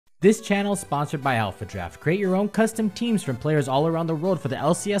This channel is sponsored by Alpha Draft. Create your own custom teams from players all around the world for the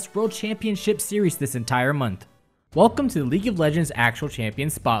LCS World Championship Series this entire month. Welcome to the League of Legends Actual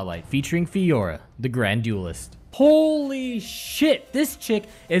Champion Spotlight, featuring Fiora, the Grand Duelist. Holy shit, this chick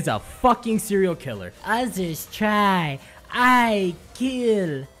is a fucking serial killer. Others try, I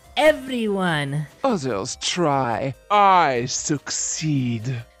kill everyone. Others try, I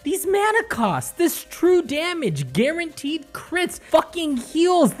succeed. These mana costs, this true damage, guaranteed crits, fucking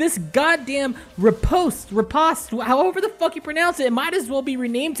heals, this goddamn riposte, however the fuck you pronounce it, it might as well be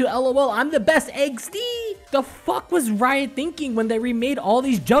renamed to LOL, I'm the best XD. The fuck was Riot thinking when they remade all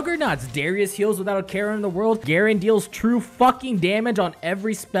these juggernauts? Darius heals without a care in the world, Garen deals true fucking damage on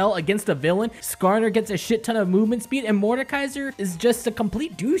every spell against a villain, Skarner gets a shit ton of movement speed, and Mordekaiser is just a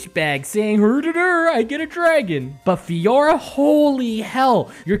complete douchebag saying, "Hurr, I get a dragon." But Fiora, holy hell.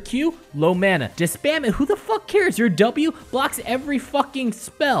 Your Q, low mana. Just spam it. Who the fuck cares? Your W blocks every fucking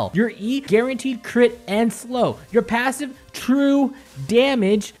spell. Your E, guaranteed crit and slow. Your passive, true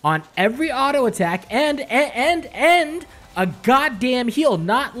damage on every auto attack and a goddamn heal.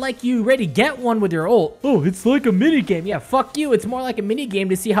 Not like you already get one with your ult. Oh, it's like a mini game. Yeah, fuck you. It's more like a mini game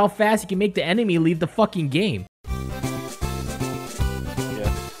to see how fast you can make the enemy leave the fucking game.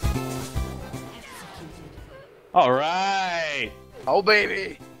 Yeah. All right. Oh,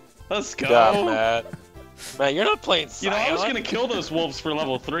 baby. Let's go. God, Matt, you're not playing Silent. You know, I was going to kill those wolves for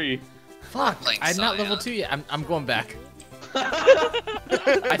level 3. Fuck, I'm not level 2 yet. I'm going back.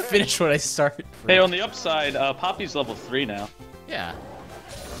 I finished what I started. Hey, on the upside, Poppy's level 3 now. Yeah.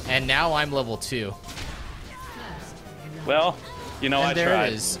 And now I'm level 2. Well, you know, I there tried.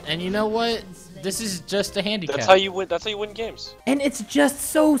 It is. And you know what? This is just a handicap. That's how you win. That's how you win games. And it's just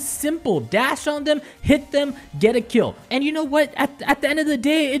so simple. Dash on them, hit them, get a kill. And you know what? At the end of the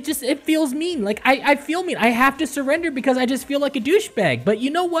day, it feels mean. Like I feel mean. I have to surrender because I just feel like a douchebag. But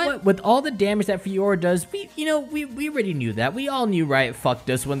you know what? With all the damage that Fiora does, we already knew that. We all knew Riot fucked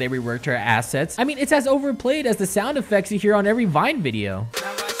us when they reworked her assets. I mean, it's as overplayed as the sound effects you hear on every Vine video.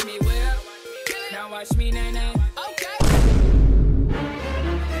 Now watch me whip. Now watch me nay-nay.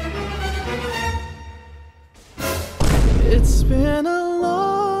 It's been a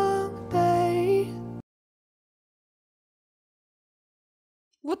long day.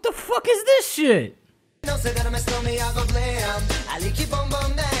 What the fuck is this shit? But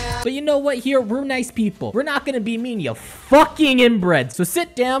you know what? Here, we're nice people. We're not gonna be mean, you fucking inbred. So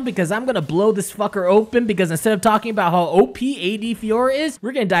sit down because I'm gonna blow this fucker open because instead of talking about how OP AD Fiora is,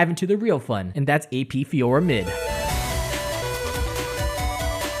 we're gonna dive into the real fun. And that's AP Fiora mid.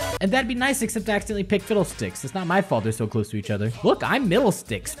 And that'd be nice, except I accidentally picked Fiddlesticks. It's not my fault they're so close to each other. Look, I'm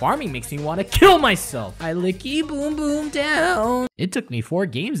Middlesticks. Farming makes me want to kill myself. I licky boom boom down. It took me 4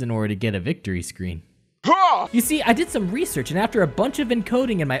 games in order to get a victory screen. You see, I did some research, and after a bunch of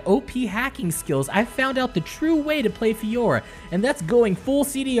encoding and my OP hacking skills, I found out the true way to play Fiora, and that's going full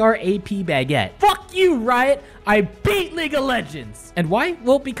CDR AP baguette. Fuck you, Riot! I beat League of Legends! And why?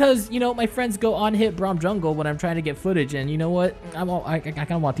 Well, because, you know, my friends go on hit Braum Jungle when I'm trying to get footage, and you know what? I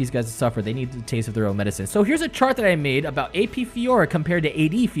kind of want these guys to suffer. They need the taste of their own medicine. So here's a chart that I made about AP Fiora compared to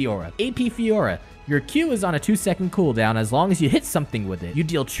AD Fiora. AP Fiora. Your Q is on a 2-second cooldown as long as you hit something with it. You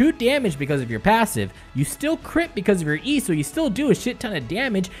deal true damage because of your passive. You still crit because of your E, so you still do a shit ton of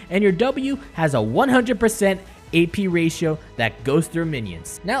damage. And your W has a 100% AP ratio that goes through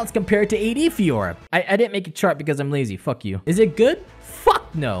minions. Now let's compare it to AD Fiora. I didn't make a chart because I'm lazy. Fuck you. Is it good?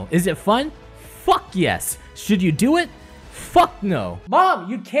 Fuck no. Is it fun? Fuck yes. Should you do it? Fuck no. Mom,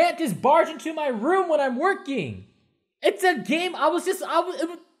 you can't just barge into my room when I'm working. It's a game.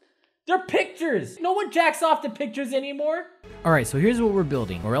 They're pictures. No one jacks off the pictures anymore. All right, so here's what we're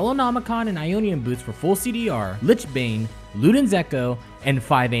building. Morellonomicon and Ionian boots for full CDR, Lichbane, Luden's Echo, and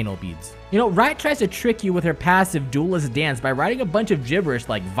 5 anal beads. You know, Riot tries to trick you with her passive duelist dance by writing a bunch of gibberish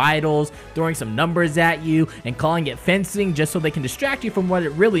like vitals, throwing some numbers at you, and calling it fencing just so they can distract you from what it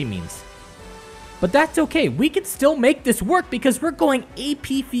really means. But that's okay, we can still make this work because we're going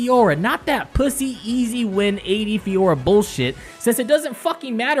AP Fiora, not that pussy easy win AD Fiora bullshit. Since it doesn't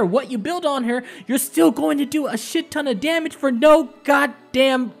fucking matter what you build on her, you're still going to do a shit ton of damage for no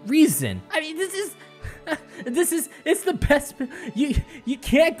goddamn reason. I mean, it's the best. You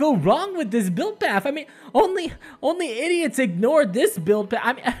can't go wrong with this build path. I mean, only idiots ignored this build path.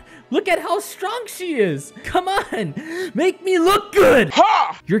 I mean, look at how strong she is. Come on, make me look good.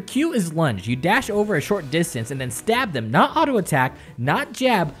 Ha! Your Q is lunge. You dash over a short distance and then stab them. Not auto attack, not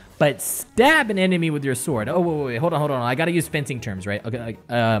jab, but stab an enemy with your sword. Oh, wait, hold on. I gotta use fencing terms, right? Okay,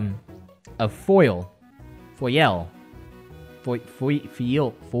 a foil.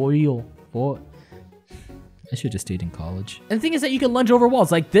 I should have stayed in college. And the thing is that you can lunge over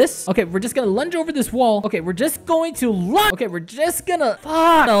walls like this. Okay, we're just gonna lunge over this wall. Okay, we're just going to lunge. Okay, we're just gonna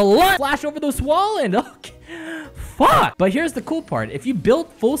flash over this wall and okay. Fuck! But here's the cool part. If you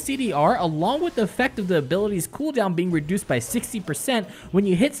build full CDR, along with the effect of the ability's cooldown being reduced by 60%, when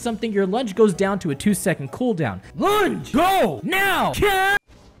you hit something, your lunge goes down to a 2-second cooldown. Lunge! Go! Now!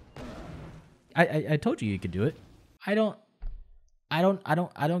 I told you could do it. I don't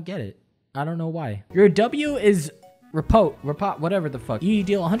get it. I don't know why. Your W is repot, whatever the fuck. You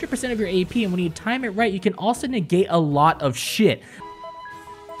deal 100% of your AP, and when you time it right, you can also negate a lot of shit.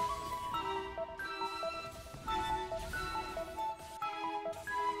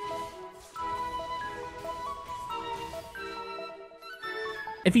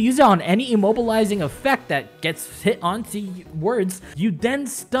 If you use it on any immobilizing effect that gets hit onto words, you then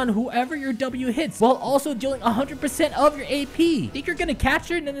stun whoever your W hits, while also dealing 100% of your AP. Think you're gonna catch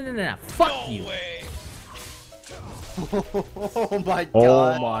her? No. Fuck you. Way. Oh my god.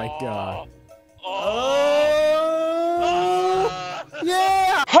 Oh my god.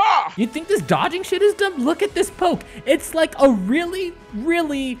 Yeah! Ha! You think this dodging shit is dumb? Look at this poke. It's like a really,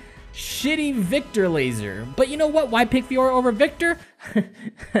 really shitty Victor laser. But you know what? Why pick Fiora over Victor?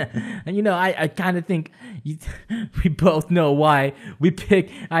 And you know, I kind of think we both know why we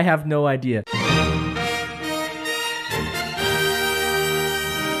pick. I have no idea.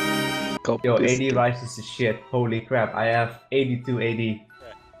 Yo, AD rises to shit. Holy crap, I have 82 AD.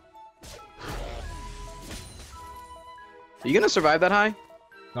 Are you gonna survive that high?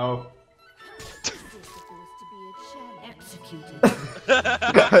 No.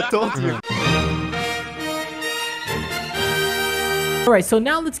 I told you. Alright, so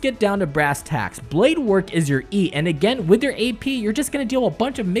now let's get down to brass tacks. Blade work is your E, and again, with your AP, you're just gonna deal a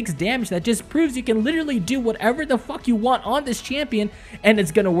bunch of mixed damage that just proves you can literally do whatever the fuck you want on this champion, and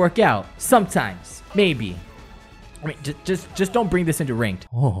it's gonna work out. Sometimes. Maybe. I mean, just don't bring this into ranked.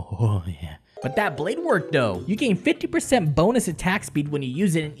 Oh yeah. But that blade work though, you gain 50% bonus attack speed when you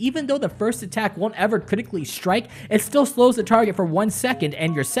use it, and even though the first attack won't ever critically strike, it still slows the target for 1 second,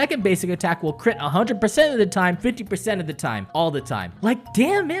 and your second basic attack will crit 100% of the time, 50% of the time, all the time. Like,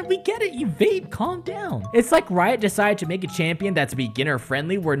 damn man, we get it, you vape, calm down. It's like Riot decided to make a champion that's beginner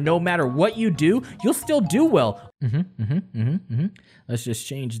friendly, where no matter what you do, you'll still do well. Let's just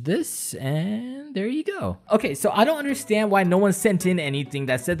change this, and there you go. Okay, so I don't understand why no one sent in anything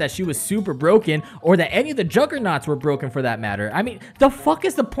that said that she was super broken, or that any of the juggernauts were broken for that matter. I mean, the fuck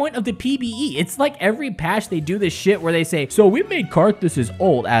is the point of the PBE? It's like every patch they do this shit where they say, so we made Karthus'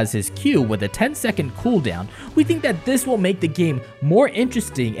 ult as his Q with a 10-second cooldown. We think that this will make the game more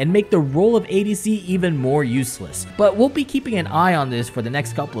interesting and make the role of ADC even more useless. But we'll be keeping an eye on this for the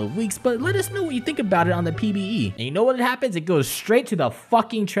next couple of weeks, but let us know what you think about it on the PBE. And you know what happens? It goes straight to the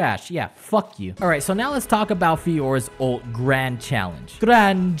fucking trash. Yeah, fuck you. Alright, so now let's talk about Fiora's ult Grand Challenge.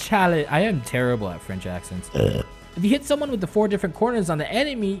 Grand Challenge. I am terrible at French accents. If you hit someone with the 4 different corners on the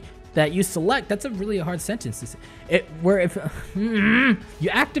enemy that you select, that's a really hard sentence to say. Where if you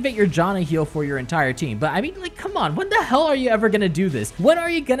activate your Janna heal for your entire team. But I mean, like, come on, when the hell are you ever gonna do this? When are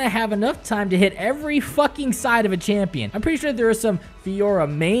you gonna have enough time to hit every fucking side of a champion? I'm pretty sure there are some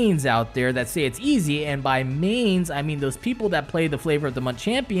Fiora mains out there that say it's easy, and by mains, I mean those people that play the flavor of the month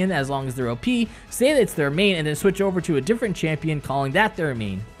champion, as long as they're OP, say that it's their main, and then switch over to a different champion calling that their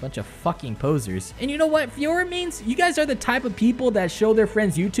main. Bunch of fucking posers. And you know what, Fiora mains, you guys are the type of people that show their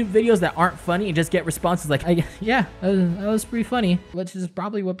friends YouTube videos that aren't funny and just get responses like, yeah, that was pretty funny, which is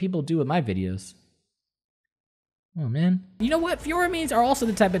probably what people do with my videos. Oh man. You know what? Fiora mains are also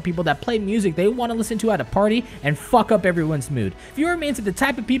the type of people that play music they want to listen to at a party and fuck up everyone's mood. Fiora mains are the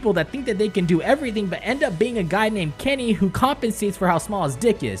type of people that think that they can do everything but end up being a guy named Kenny who compensates for how small his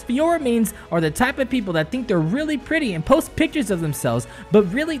dick is. Fiora mains are the type of people that think they're really pretty and post pictures of themselves, but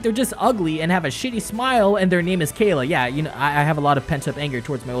really they're just ugly and have a shitty smile and their name is Kayla. Yeah, you know, I have a lot of pent up anger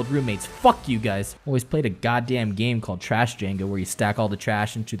towards my old roommates. Fuck you guys. Always played a goddamn game called Trash Jenga where you stack all the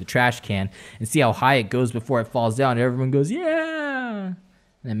trash into the trash can and see how high it goes before it falls down. Everyone goes, yeah. And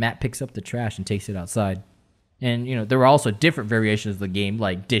then Matt picks up the trash and takes it outside. And, you know, there were also different variations of the game,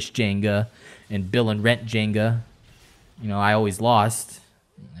 like Dish Jenga and Bill and Rent Jenga. You know, I always lost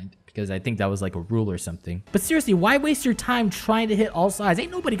because I think that was like a rule or something. But seriously, why waste your time trying to hit all sides?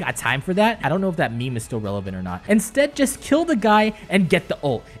 Ain't nobody got time for that. I don't know if that meme is still relevant or not. Instead, just kill the guy and get the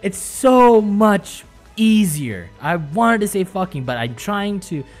ult. It's so much easier. I wanted to say fucking, but I'm trying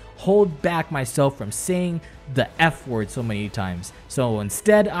to hold back myself from saying the F word so many times. So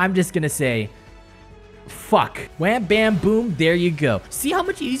instead, I'm just gonna say fuck. Wham, bam, boom, there you go. See how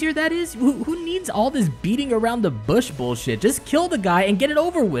much easier that is? Who needs all this beating around the bush bullshit? Just kill the guy and get it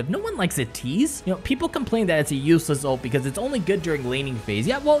over with. No one likes a tease. You know, people complain that it's a useless ult because it's only good during laning phase.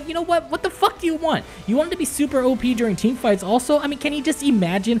 Yeah, well, you know what? What the fuck do you want? You want it to be super OP during team fights also? I mean, can you just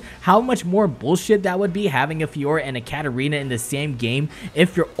imagine how much more bullshit that would be having a Fiora and a Katarina in the same game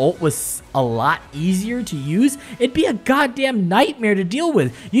if your ult was a lot easier to use? It'd be a goddamn nightmare to deal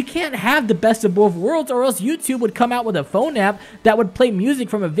with. You can't have the best of both worlds, or else YouTube would come out with a phone app that would play music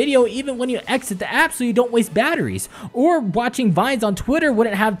from a video even when you exit the app so you don't waste batteries. Or watching Vines on Twitter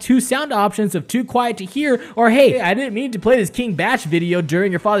wouldn't have two sound options of too quiet to hear, or hey, I didn't mean to play this King Batch video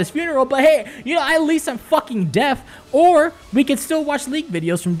during your father's funeral, but hey, you know, at least I'm fucking deaf. Or we could still watch leak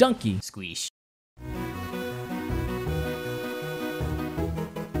videos from Donkey. Squeeze.